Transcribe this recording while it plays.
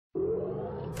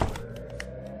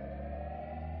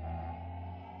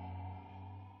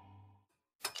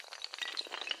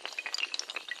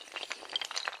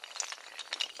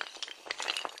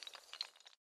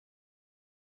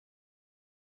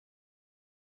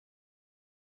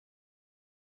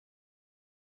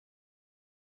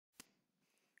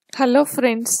Hello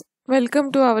friends, welcome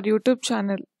to our YouTube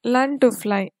channel learn to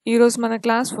fly. ఈరోజు మన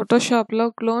class ఫోటోషాప్లో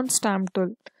clone stamp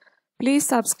tool. Please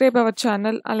subscribe our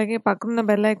channel, అలాగే పక్కన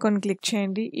bell icon click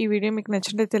చేయండి. ఈ video మీకు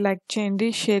నచ్చినట్లయితే లైక్ చేయండి,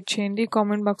 షేర్ చేయండి,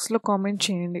 కామెంట్ బాక్స్లో కామెంట్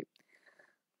చేయండి.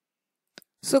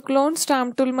 సో క్లోన్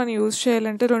స్టాంప్ టూల్ మనం యూజ్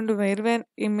చేయాలంటే రెండు వేరు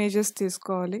ఇమేజెస్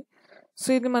తీసుకోవాలి. సో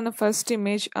ఇది మన ఫస్ట్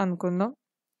ఇమేజ్ అనుకుందాం.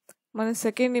 మన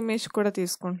సెకండ్ ఇమేజ్ కూడా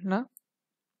తీసుకుంటున్నా.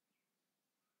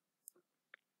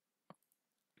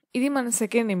 ఇది మన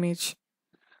సెకండ్ ఇమేజ్.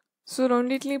 సో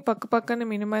రెండింటిని పక్క పక్కన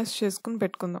మినిమైజ్ చేసుకుని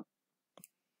పెట్టుకుందాం.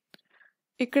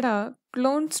 ఇక్కడ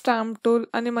క్లోన్ స్టాంప్ టూల్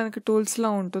అని మనకి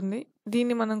టూల్స్లో ఉంటుంది.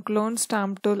 దీన్ని మనం క్లోన్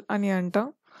స్టాంప్ టూల్ అని అంటాం.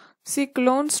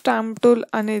 క్లోన్ స్టాంప్ టూల్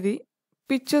అనేది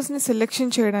పిక్చర్స్ని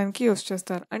సెలెక్షన్ చేయడానికి యూస్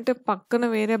చేస్తారు. అంటే పక్కన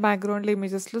వేరే బ్యాక్గ్రౌండ్లో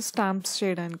ఇమేజెస్లో స్టాంప్స్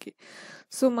చేయడానికి.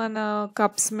 సో మన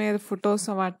కప్స్ మీద ఫొటోస్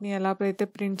వాటిని ఎలా అయితే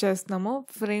ప్రింట్ చేస్తున్నామో,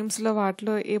 ఫ్రేమ్స్లో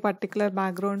వాటిలో ఏ పర్టికులర్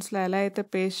బ్యాక్గ్రౌండ్స్లో ఎలా అయితే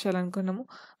పేస్ట్ చేయాలనుకున్నామో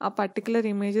ఆ పర్టికులర్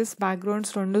ఇమేజెస్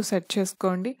బ్యాక్గ్రౌండ్స్ రెండు సెట్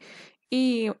చేసుకోండి. ఈ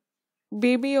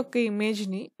బేబీ యొక్క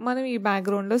ఇమేజ్ని మనం ఈ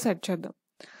బ్యాక్గ్రౌండ్లో సెట్ చేద్దాం.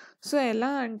 సో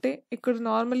ఎలా అంటే ఇక్కడ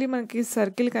నార్మల్లీ మనకి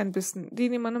సర్కిల్ కనిపిస్తుంది.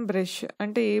 దీన్ని మనం బ్రష్,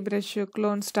 అంటే ఏ బ్రష్,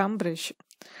 క్లోన్ స్టాంప్ బ్రష్.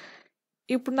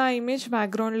 ఇప్పుడు నా ఇమేజ్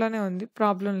బ్యాక్గ్రౌండ్లోనే ఉంది,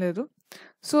 ప్రాబ్లం లేదు.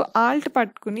 సో ఆల్ట్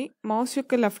పట్టుకుని మౌస్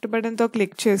యొక్క లెఫ్ట్ బటన్తో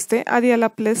క్లిక్ చేస్తే అది అలా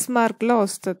ప్లస్ మార్క్లో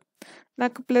వస్తుంది.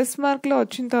 నాకు ప్లస్ మార్క్లో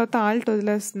వచ్చిన తర్వాత ఆల్ట్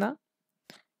వదిలేస్తున్నా.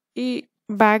 ఈ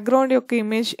బ్యాక్గ్రౌండ్ యొక్క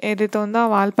ఇమేజ్ ఏదైతే ఉందో ఆ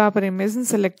వాల్పేపర్ ఇమేజ్ని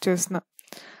సెలెక్ట్ చేసిన.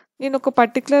 నేను ఒక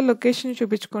పర్టికులర్ లొకేషన్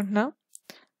చూపించుకుంటున్నా.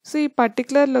 సో ఈ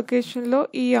పర్టికులర్ లొకేషన్లో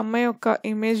ఈ అమ్మాయి యొక్క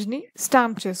ఇమేజ్ని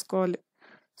స్టాంప్ చేసుకోవాలి.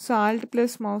 So Alt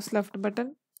plus mouse left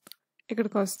button,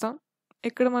 ఇక్కడికి వస్తాం.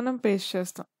 ఇక్కడ మనం పేస్ట్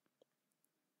చేస్తాం.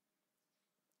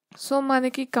 సో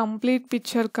మనకి కంప్లీట్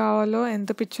పిక్చర్ కావాలో,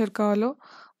 ఎంత పిక్చర్ కావాలో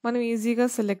మనం ఈజీగా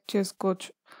సెలెక్ట్ చేసుకోవచ్చు.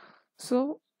 సో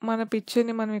మన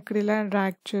పిక్చర్ని మనం ఇక్కడ ఇలా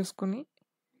డ్రాగ్ చేసుకుని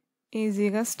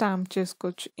ఈజీగా స్టాంప్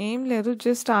చేసుకోవచ్చు. ఏం లేదు,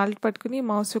 జస్ట్ ఆల్ట్ పట్టుకుని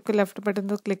మౌస్ యొక్క లెఫ్ట్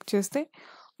బటన్తో క్లిక్ చేస్తే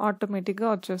ఆటోమేటిక్గా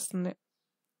వచ్చేస్తుంది.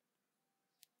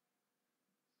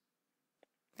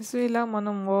 సో ఇలా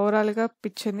మనం ఓవరాల్గా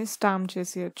పిక్చర్ని స్టాంప్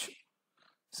చేసేయచ్చు.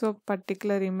 సో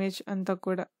పర్టికులర్ ఇమేజ్ అంతా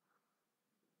కూడా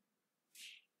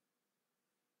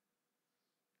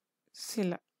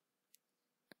ఇలా.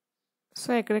 సో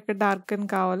ఎక్కడెక్కడ డార్కన్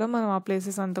కావాలో మనం ఆ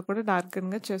ప్లేసెస్ అంతా కూడా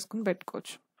డార్కన్గా చేసుకుని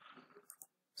పెట్టుకోవచ్చు.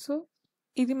 సో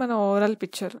ఇది మన ఓవరాల్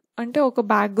పిక్చర్. అంటే ఒక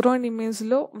బ్యాక్గ్రౌండ్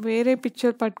ఇమేజ్లో వేరే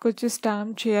పిక్చర్ పట్టుకొచ్చి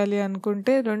స్టాంప్ చేయాలి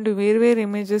అనుకుంటే రెండు వేరు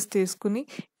ఇమేజెస్ తీసుకుని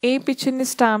ఏ పిక్చర్ని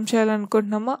స్టాంప్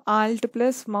చేయాలనుకుంటున్నామో ఆల్ట్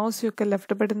ప్లస్ మౌస్ యొక్క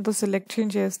లెఫ్ట్ బటన్తో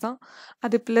సెలెక్షన్ చేస్తాం.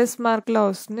 అది ప్లస్ మార్క్లో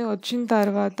వస్తుంది. వచ్చిన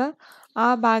తర్వాత ఆ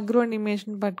బ్యాక్గ్రౌండ్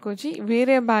ఇమేజ్ని పట్టుకొచ్చి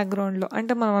వేరే బ్యాక్గ్రౌండ్లో,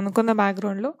 అంటే మనం అనుకున్న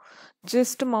బ్యాక్గ్రౌండ్లో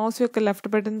జస్ట్ మౌస్ యొక్క లెఫ్ట్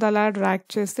బటన్తో అలా డ్రాగ్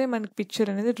చేస్తే మనకి పిక్చర్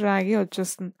అనేది డ్రాగే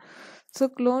వచ్చేస్తుంది. సో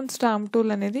క్లోన్ స్టాంప్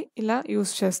టూల్ అనేది ఇలా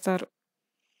యూస్ చేస్తారు.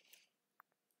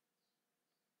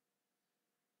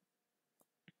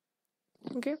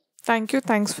 Okay, thank you.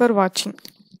 Thanks for watching.